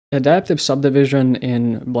Adaptive subdivision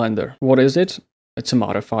in Blender. What is it? It's a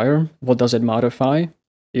modifier. What does it modify?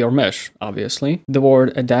 Your mesh, obviously. The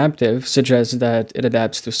word adaptive suggests that it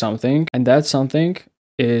adapts to something, and that something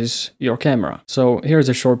is your camera. So here's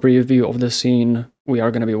a short preview of the scene we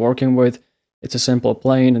are going to be working with. It's a simple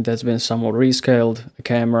plane that's been somewhat rescaled, a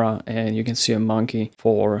camera, and you can see a monkey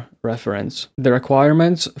for reference. The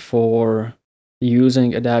requirements for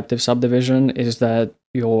using adaptive subdivision is that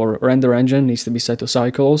your render engine needs to be set to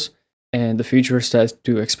cycles and the feature set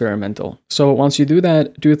to experimental. So once you do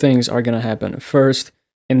that, two things are going to happen. First,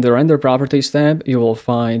 in the render properties tab, you will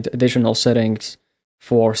find additional settings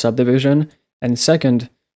for subdivision. And second,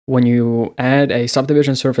 when you add a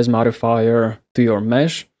subdivision surface modifier to your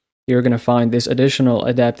mesh, you're going to find this additional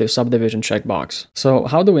adaptive subdivision checkbox. So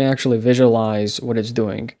how do we actually visualize what it's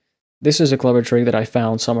doing? This is a clever trick that I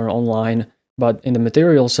found somewhere online. But in the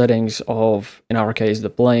material settings of, in our case, the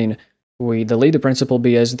plane, we delete the principal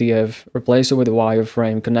BSDF, replace it with a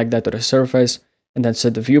wireframe, connect that to the surface, and then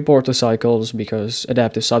set the viewport to cycles because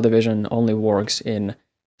adaptive subdivision only works in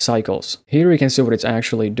cycles. Here you can see what it's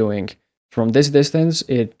actually doing. From this distance,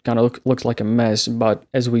 it kind of looks like a mess, but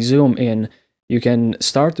as we zoom in, you can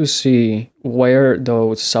start to see where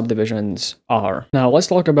those subdivisions are. Now let's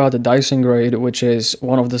talk about the dicing rate, which is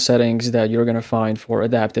one of the settings that you're going to find for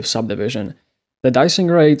adaptive subdivision. The dicing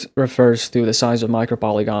rate refers to the size of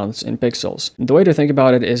micropolygons in pixels. The way to think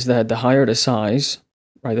about it is that the higher the size,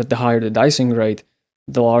 right, the higher the dicing rate,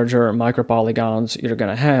 the larger micropolygons you're going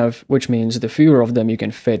to have, which means the fewer of them you can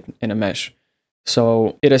fit in a mesh.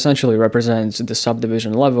 So it essentially represents the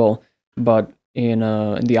subdivision level, but in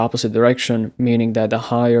the opposite direction, meaning that the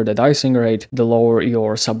higher the dicing rate, the lower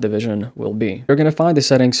your subdivision will be. You're going to find the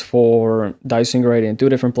settings for dicing rate in two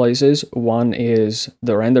different places. One is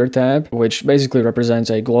the render tab, which basically represents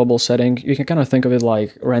a global setting. You can kind of think of it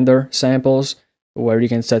like render samples, where you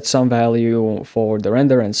can set some value for the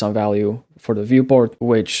render and some value for the viewport,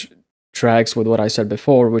 which tracks with what I said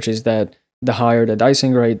before, which is that the higher the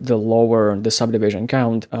dicing rate, the lower the subdivision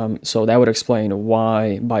count. So that would explain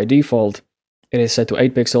why, by default, it is set to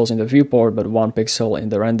 8 pixels in the viewport, but 1 pixel in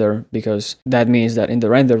the render, because that means that in the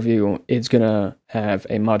render view, it's gonna have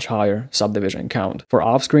a much higher subdivision count. For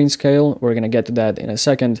off-screen scale, we're gonna get to that in a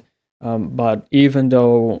second, but even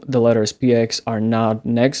though the letters PX are not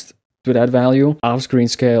next to that value, off-screen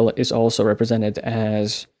scale is also represented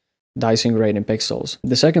as dicing rate in pixels.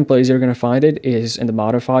 The second place you're going to find it is in the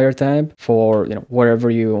modifier tab for wherever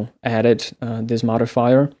you added this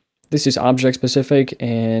modifier. This is object specific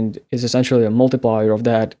and is essentially a multiplier of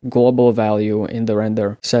that global value in the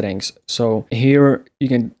render settings. So here you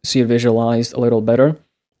can see it visualized a little better.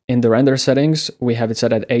 In the render settings, we have it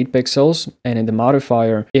set at 8 pixels, and in the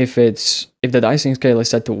modifier, if the dicing scale is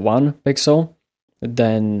set to 1 pixel,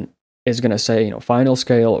 then it's going to say, final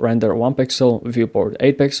scale, render 1 pixel, viewport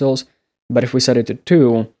 8 pixels. But if we set it to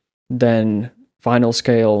 2, then final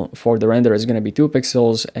scale for the render is going to be 2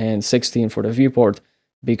 pixels and 16 for the viewport,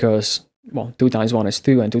 because, well, 2 times 1 is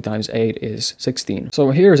 2 and 2 times 8 is 16.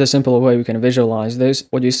 So here's a simple way we can visualize this.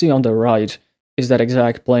 What you see on the right is that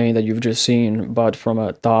exact plane that you've just seen, but from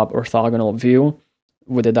a top orthogonal view,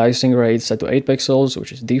 with the dicing rate set to 8 pixels,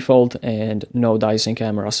 which is default, and no dicing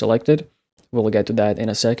camera selected. We'll get to that in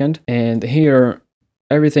a second. And here,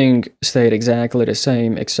 everything stayed exactly the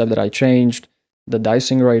same, except that I changed the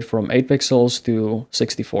dicing rate from 8 pixels to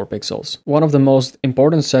 64 pixels. One of the most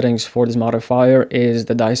important settings for this modifier is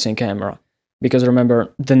the dicing camera. Because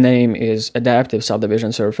remember, the name is Adaptive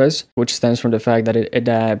Subdivision Surface, which stems from the fact that it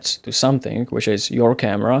adapts to something, which is your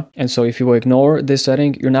camera. And so if you ignore this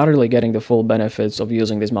setting, you're not really getting the full benefits of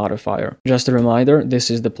using this modifier. Just a reminder,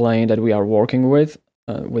 this is the plane that we are working with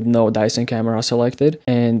no dicing camera selected.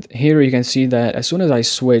 And here you can see that as soon as I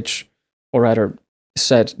switch, or rather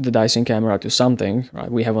set the dicing camera to something,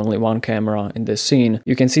 right, we have only one camera in this scene,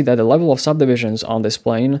 you can see that the level of subdivisions on this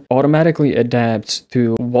plane automatically adapts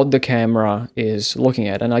to what the camera is looking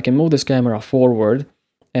at. And I can move this camera forward,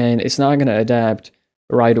 and it's not going to adapt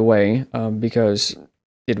right away because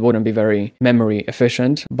it wouldn't be very memory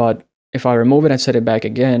efficient. But if I remove it and set it back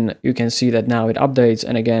again, you can see that now it updates,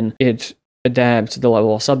 and again, it adapts the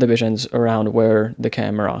level of subdivisions around where the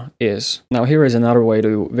camera is. Now here is another way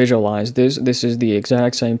to visualize this. This is the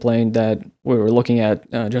exact same plane that we were looking at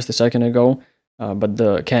just a second ago, but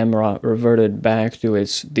the camera reverted back to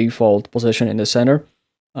its default position in the center.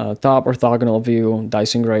 Top orthogonal view,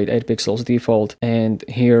 dicing rate 8 pixels default, and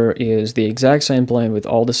here is the exact same plane with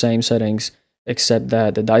all the same settings, except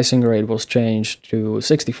that the dicing rate was changed to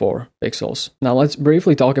 64 pixels. Now let's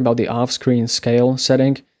briefly talk about the off-screen scale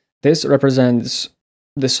setting. This represents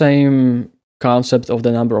the same concept of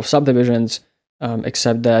the number of subdivisions,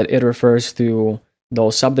 except that it refers to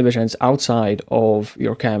those subdivisions outside of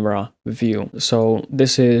your camera view. So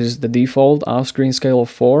this is the default off-screen scale of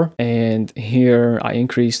 4, and here I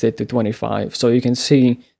increased it to 25. So you can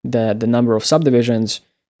see that the number of subdivisions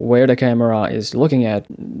where the camera is looking at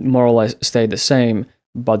more or less stayed the same,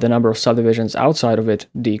 but the number of subdivisions outside of it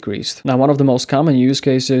decreased. Now, one of the most common use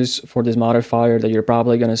cases for this modifier that you're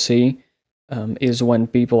probably going to see is when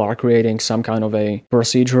people are creating some kind of a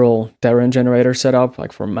procedural terrain generator setup,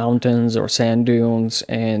 like for mountains or sand dunes,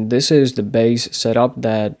 and this is the base setup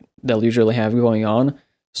that they'll usually have going on.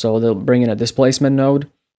 So they'll bring in a displacement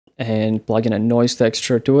node and plug in a noise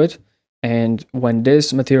texture to it, and when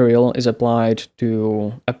this material is applied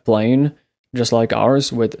to a plane, just like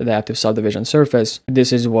ours with adaptive subdivision surface,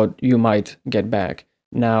 this is what you might get back.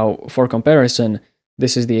 Now, for comparison,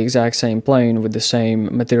 this is the exact same plane with the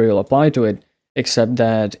same material applied to it, except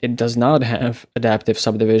that it does not have adaptive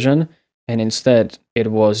subdivision, and instead it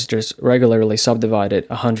was just regularly subdivided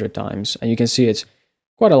 100 times. And you can see it's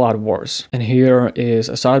quite a lot worse. And here is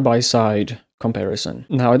a side-by-side comparison.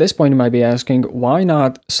 Now, at this point, you might be asking, why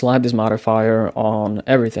not slap this modifier on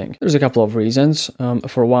everything? There's a couple of reasons.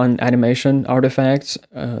 For one, animation artifacts.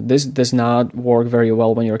 This does not work very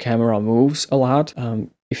well when your camera moves a lot.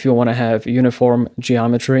 If you want to have uniform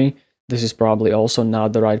geometry, this is probably also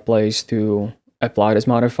not the right place to apply this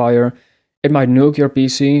modifier. It might nuke your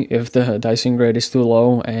PC if the dicing rate is too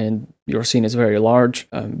low and your scene is very large.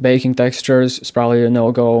 Baking textures is probably a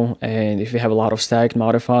no-go, and if you have a lot of stacked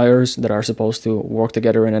modifiers that are supposed to work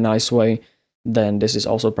together in a nice way, then this is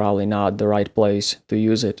also probably not the right place to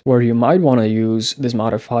use it. Where you might want to use this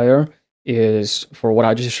modifier is for what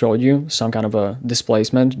I just showed you, some kind of a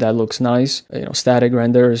displacement that looks nice, static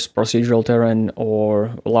renders, procedural terrain,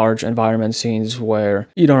 or large environment scenes where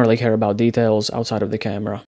you don't really care about details outside of the camera.